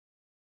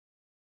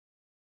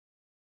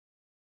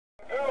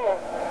And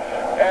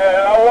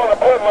I want to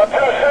put my 2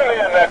 cents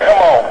in there.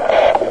 Come on.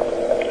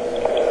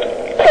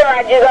 Sir,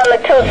 I just on the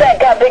 2 cent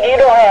copy. You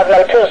don't have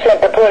no 2 cents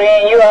to put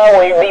in. You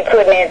always be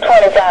putting in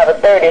 25 or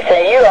 30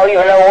 cents. You don't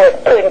even know what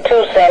putting 2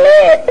 cents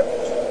in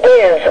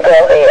is. Go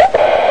ahead.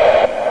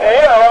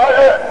 Yeah,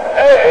 Roger.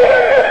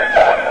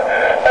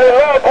 Hey,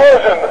 Lord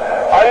Person,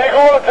 are you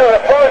going to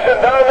the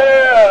function down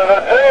there,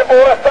 the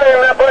J-Boy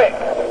thing that break?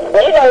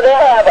 You know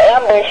they'll have an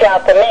ambush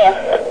out for me.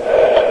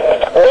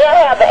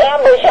 They'll have an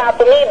ambush out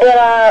for me, but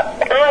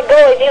I'll go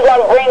if you're going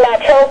to bring my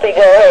trophy.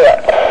 Go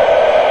ahead.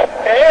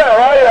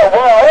 Yeah, right. Well,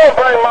 I want to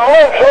bring my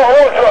own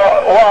trophy.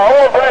 Well, I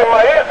want to bring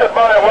my Easter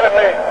bunny with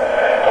me.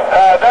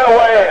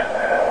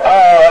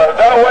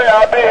 That way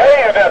I'll be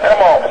hated there.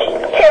 Come on.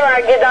 Here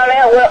I get on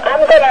that. Well,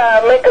 I'm going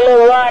to make a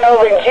little run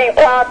over in G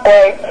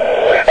Parkway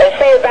and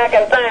see if I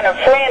can find a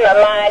friend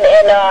of mine,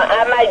 and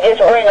I might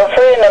just bring a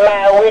friend of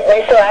mine with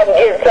me so I can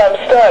get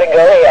something started. Go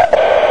ahead.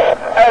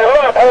 Hey,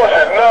 look,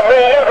 Portion, now,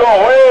 man, you go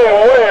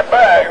way, way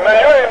back. Now,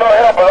 you ain't no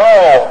help at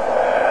all.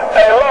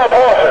 Hey, look,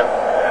 Portion,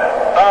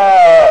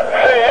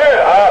 see,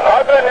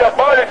 I've been your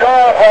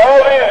bodyguard for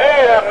all these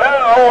years. Now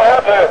I won't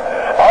have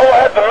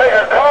to make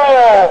a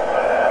call.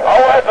 I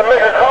won't have to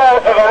make a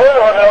call to the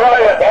river and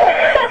right.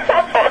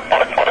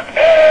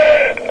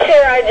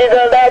 Sure, I just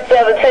know that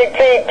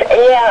 766.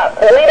 Yeah,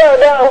 we don't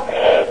know.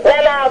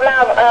 Then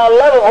my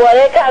lover boy,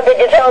 that topic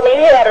told me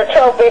he had a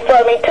trophy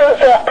for me too,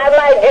 so I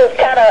might just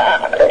kind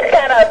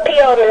of pee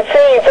on the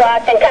scene so I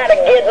can kind of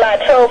get my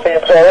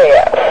trophies for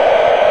here.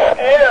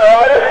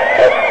 Yeah,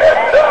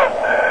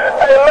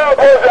 hey, look,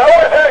 boys, I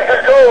wish I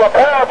could go to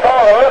Power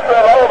Talk and listen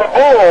to all the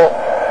bull.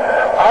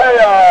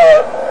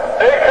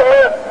 They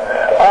commit,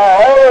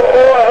 all the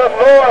boys up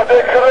north,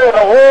 they committed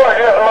a war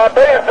against my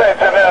base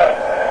station there.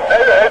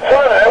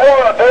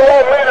 They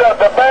want me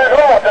to back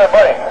off that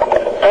thing.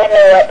 I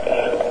know it.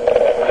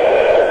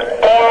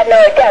 Hey, I know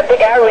it. I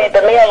think I read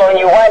the mail on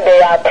you one day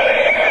out there.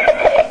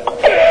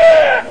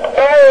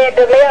 I read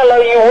the mail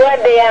on you one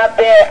day out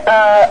there.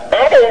 I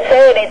didn't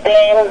say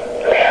anything,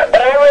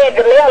 but I read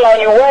the mail on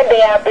you one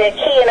day out there,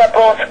 keying up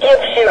on Skip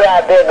Shooter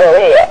out there. Go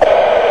ahead.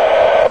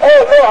 Oh,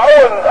 no,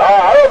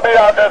 I wouldn't be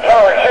out there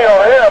trying to kill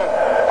him.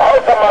 I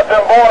was talking about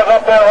them boys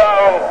up there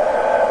around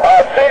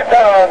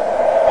Seatown.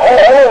 Hold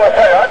on a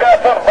second. I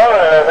got something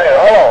burning in here.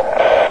 Hold on.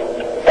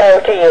 Oh,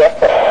 to you.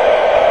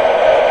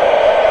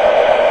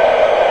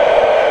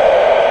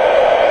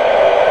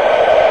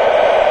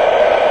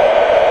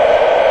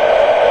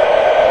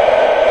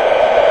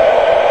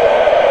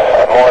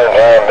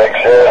 Big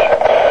sis.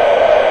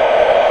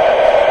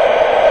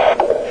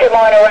 Good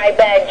morning, right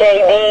back,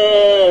 JD.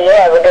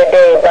 Have a good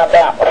day.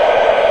 Bye-bye.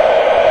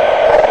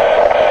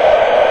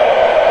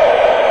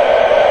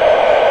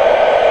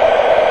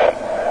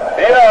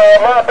 Yeah,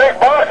 my big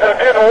box was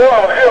getting warm.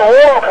 It was getting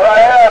warm because I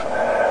had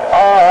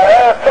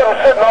something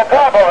sitting on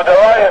top of it,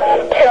 right?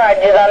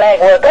 Charges on that.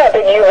 Well,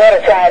 Patrick, you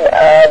better try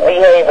and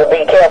behave or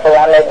be careful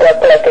on that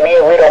duck collecting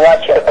here. We don't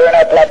want you to burn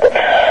up nothing.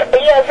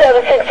 But yeah,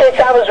 766,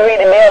 I was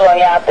reading mail on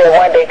you out there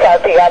one day,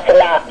 Copy. I said,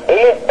 now,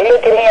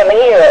 look at him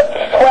here.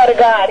 Swear to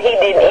God, he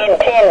didn't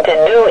intend to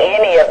do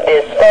any of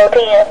this. 14.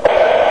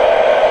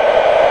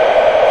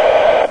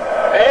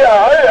 Yeah,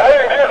 I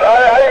didn't get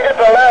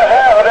the last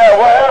half of that.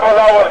 What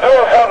happened? I was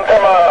doing something to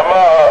my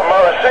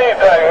receipt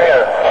thing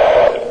here.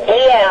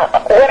 Yeah,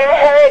 when I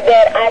heard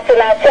that, I said,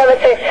 now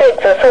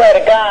 766, I swear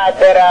to God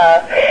that,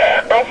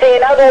 I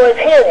said, in other words,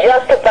 he'll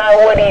justify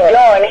what he's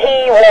doing.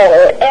 He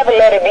won't ever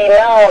let it be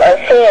known or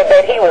said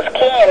that he was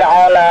keen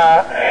on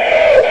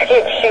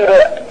Skip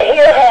Shooter.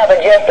 He'll have a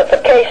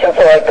justification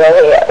for it. Go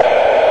ahead.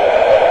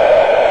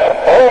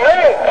 Oh,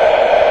 man.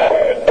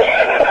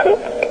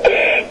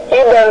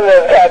 You know what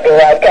I'm talking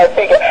about,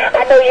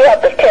 I know you have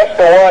to test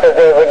the waters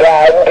every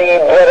now and then,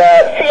 but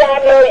see,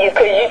 I know you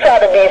because you try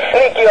to be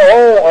slick. You're an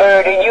old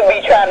bird and you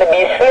be trying to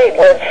be slick,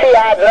 but see,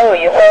 I know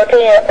you. 14.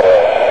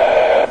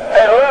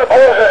 Hey, look,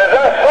 is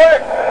that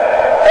slick?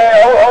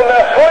 Hey, on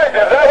that slick,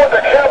 is that what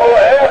the capital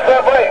S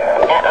that way?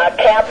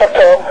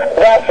 Capital.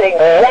 That's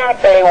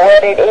exactly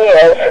what it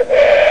is.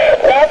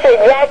 That's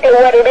exactly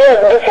what it is.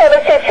 The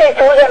 766,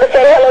 we're going to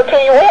say hello to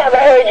you. We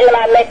haven't heard you in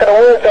our neck of the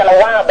woods in a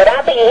while, but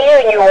I'll be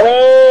hearing you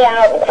way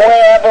out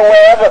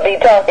wherever, be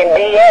talking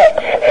DX.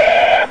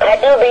 I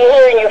do be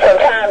hearing you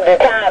from time to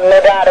time, no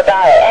doubt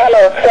about it.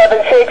 Hello,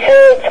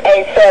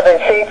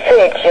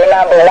 766-8766, your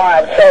number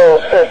one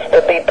soul sister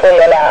be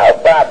pulling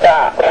out.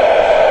 Bye-bye.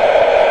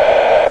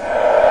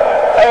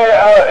 Hey,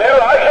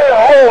 I can't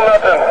hold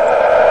nothing.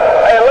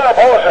 Hey, look,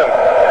 Wilson,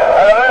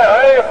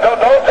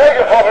 don't take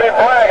it from me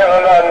bragging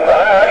or nothing.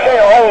 I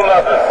can't hold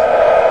nothing.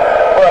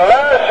 But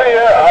last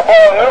year, I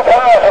bought a new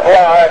power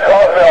supply. It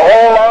cost me a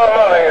whole lot of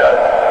money.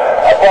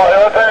 I bought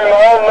everything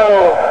all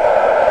new.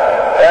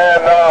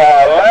 And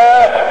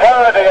last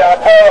Friday, I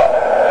bought,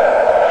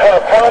 for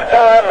the first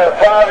time in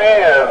 5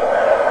 years,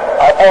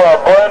 I bought a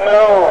brand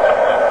new,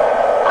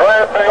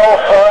 great big old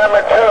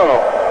ceramic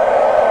tube.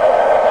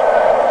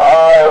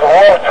 It was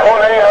worth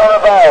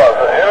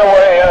 $2,800.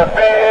 Anyway, it'll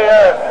be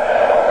here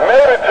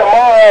maybe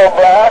tomorrow,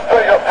 but I'll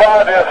figure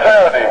Friday or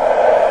Saturday.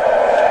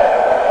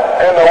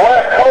 and the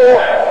West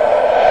Coast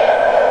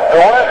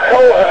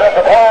is at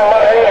the bottom of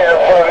my head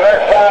for the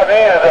next 5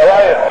 years,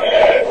 right?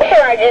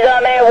 Charges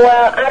on that?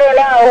 Well, I don't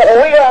know.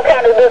 We're going to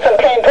kind of do some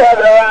 10-12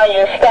 around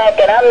your stack,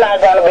 and I'm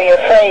not going to be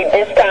afraid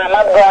this time.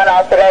 I'm going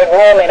off to that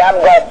room, and I'm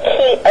going to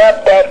keep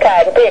up that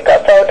cotton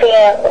pickup. So,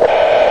 Tim?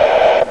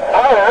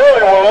 I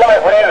really would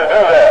like for you to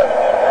do that.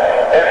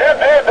 If you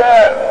did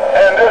that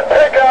and just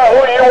pick out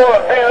who you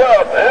want to beat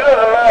up, it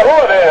doesn't matter who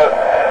it is.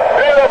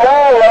 Beat up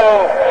all of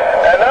them,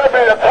 and that'd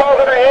be the talk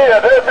of the year.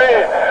 They'd be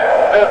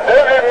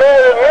mad at me,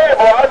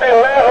 but I'd be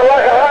laughing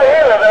like a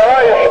hyena there,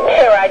 right?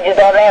 Sure, I just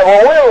on that.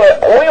 Well,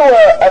 we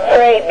were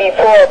afraid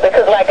before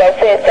because, like I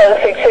said,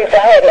 766,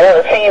 I hadn't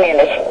ever seen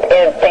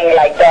anything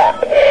like that.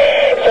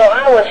 So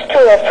I was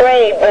too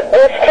afraid, but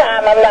this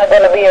time I'm not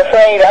going to be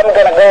afraid. I'm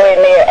going to go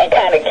in there and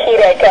kind of key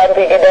that cotton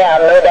picker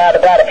down, no doubt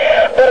about it.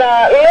 But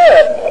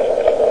look,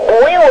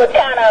 we were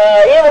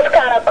it was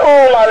kind of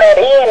cool on that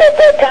end at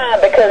that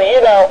time because, you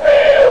know,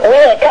 we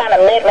had kind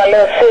of met my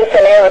little sis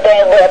and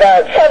everything, but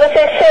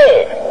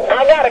 766,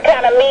 I got to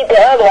kind of meet the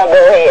other one. Go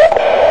ahead.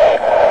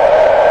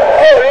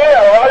 Oh,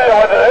 yeah,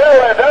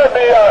 anyway, that'd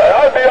be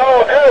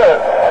all good.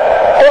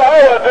 Well,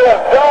 I would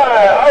just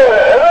die.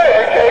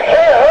 It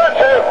can't hurt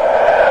you.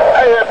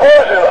 Hey,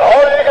 person,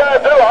 all you got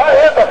to do, I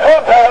hit the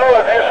foot pedal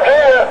if you're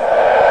scared.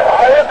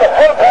 I hit the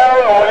foot pedal,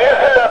 and when you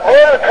see that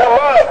blood come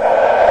up,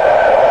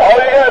 all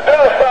you got to do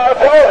is start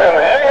talking.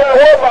 You ain't got to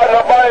worry about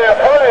nobody in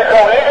front of you,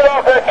 because when you get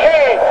off that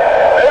key,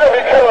 they'll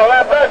be coming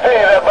right back to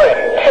you, that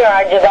baby.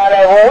 Charges on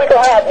that. Well, we're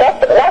going to have,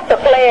 that's a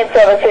plan,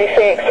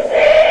 766.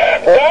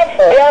 That's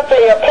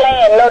definitely a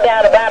plan, no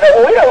doubt about it.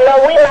 We don't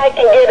know, we might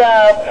can get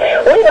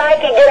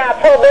our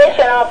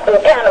probation officer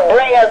to kind of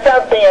bring us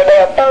up there.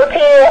 They're 14.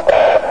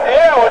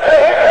 Yeah, well, see,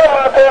 he come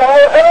out there all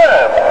the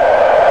time.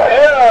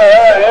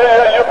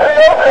 Yeah, your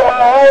PO come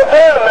out all the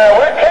time now.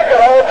 We kick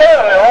it all the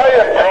time now, right?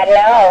 I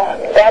know.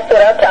 That's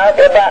what I'm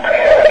talking about.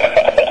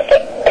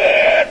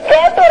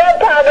 That's what I'm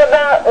talking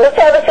about. The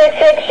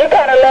 766, you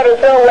kind of let us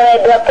know when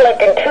that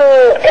duck-flicking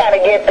tube kind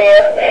of get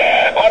there.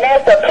 And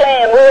that's the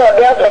plan. We will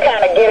definitely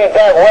kind of get it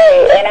that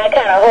way. And I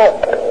kind of hope,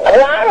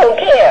 well, I don't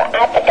care.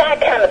 I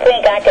kind of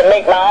think I can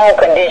make my own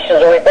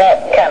conditions with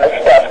that kind of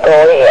stuff. Go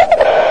ahead.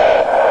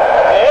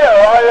 Yeah,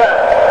 well,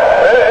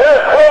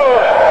 it'll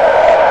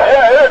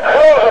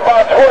cruise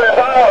about 20,000.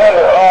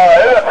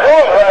 It'll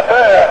cruise right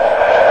there.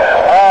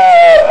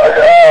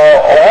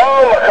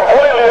 One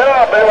completely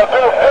up, it will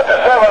do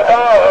 57,000.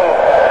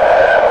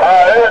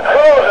 It'll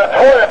cruise at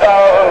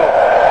 20,000.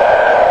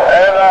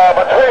 And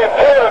between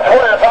 10 and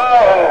 20,000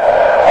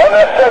 on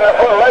that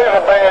 70-foot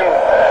laser beam,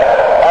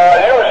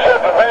 you would shut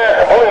the van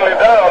completely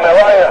down there,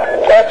 right?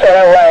 That's what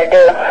I want to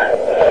do.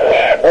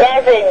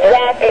 That's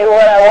exactly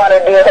what I want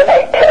to do.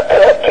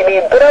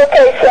 But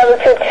okay,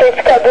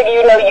 766, because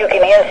you know you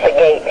can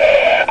instigate.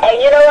 And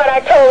you know what I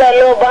told that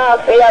little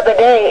boss the other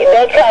day?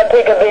 That cotton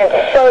picker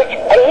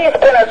he's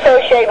been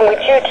associating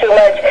with you too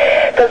much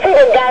because he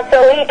done got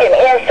so he can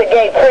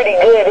instigate pretty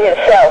good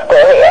himself. Go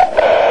ahead.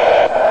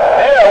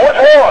 Yeah, which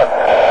one?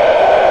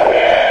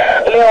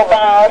 Little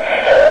boss.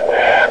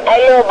 A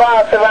little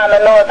boss around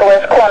the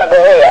northwest corner. Go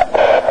ahead.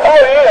 Oh,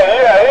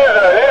 yeah,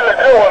 he's a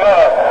good one,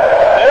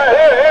 Yeah,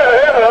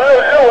 he's a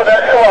really good one,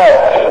 that come on.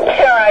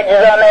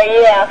 Charges on that,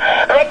 yeah.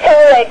 I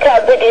told that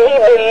cop that he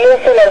been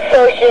listening,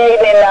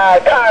 associating,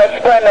 and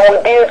corresponding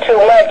with you too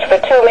much for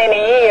too many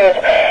years.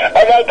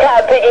 And that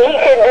cop figured he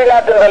couldn't do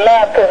nothing but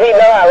laugh because he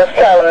knew I was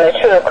telling the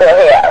truth. Go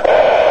ahead.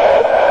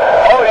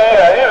 Oh,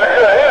 yeah, he's a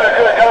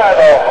good guy,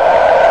 though.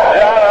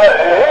 Yeah,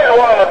 he's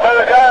one of the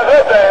better guys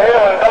up there,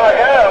 him and Doc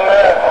Adam,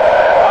 man.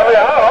 I mean,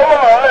 I'm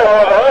all right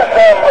with the rest of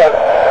them, but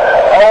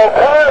old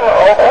Prime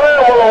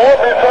will whoop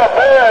me so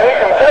bad he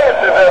can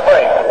taste it, that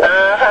thing.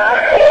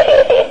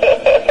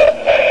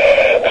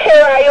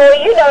 Sure, well,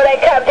 you know that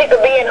cop picker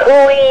being who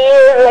he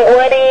is and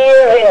what he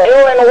is and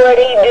doing what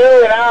he do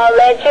and all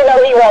that. You know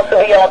he wants to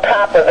be on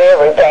top of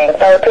everything. 13.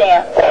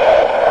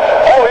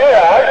 Oh,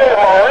 yeah, I gave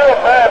him a real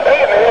bad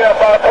beating here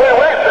about 3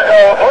 weeks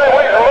ago, 3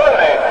 weeks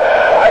Monday.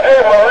 I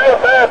gave him a real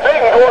bad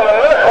beating going to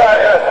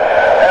Nutcracker,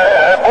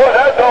 and boy,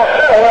 that don't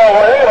sit well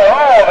with him at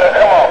all there,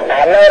 come on.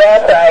 I know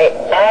that's right.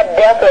 I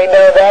definitely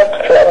know that's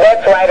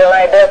right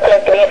around there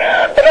clicking in.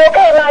 But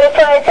okay, Mighty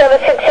Flight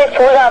 766,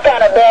 we're going to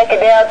kind of back it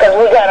down because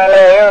we got to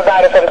know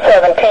everybody from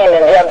 17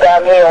 and jump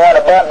down here and want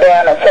to bump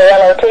down and say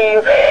hello to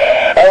you.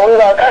 And we're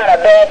going to kind of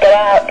back it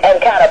out and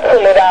kind of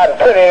pull it out and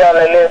put it on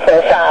the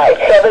listening side.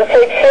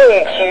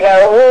 766, you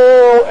know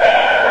who?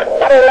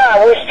 I don't know,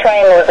 I wish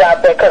Train was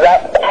out there because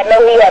I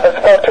know he haven't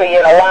spoke to you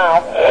in a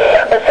while.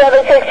 But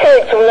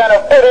 766, we're going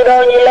to put it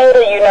on you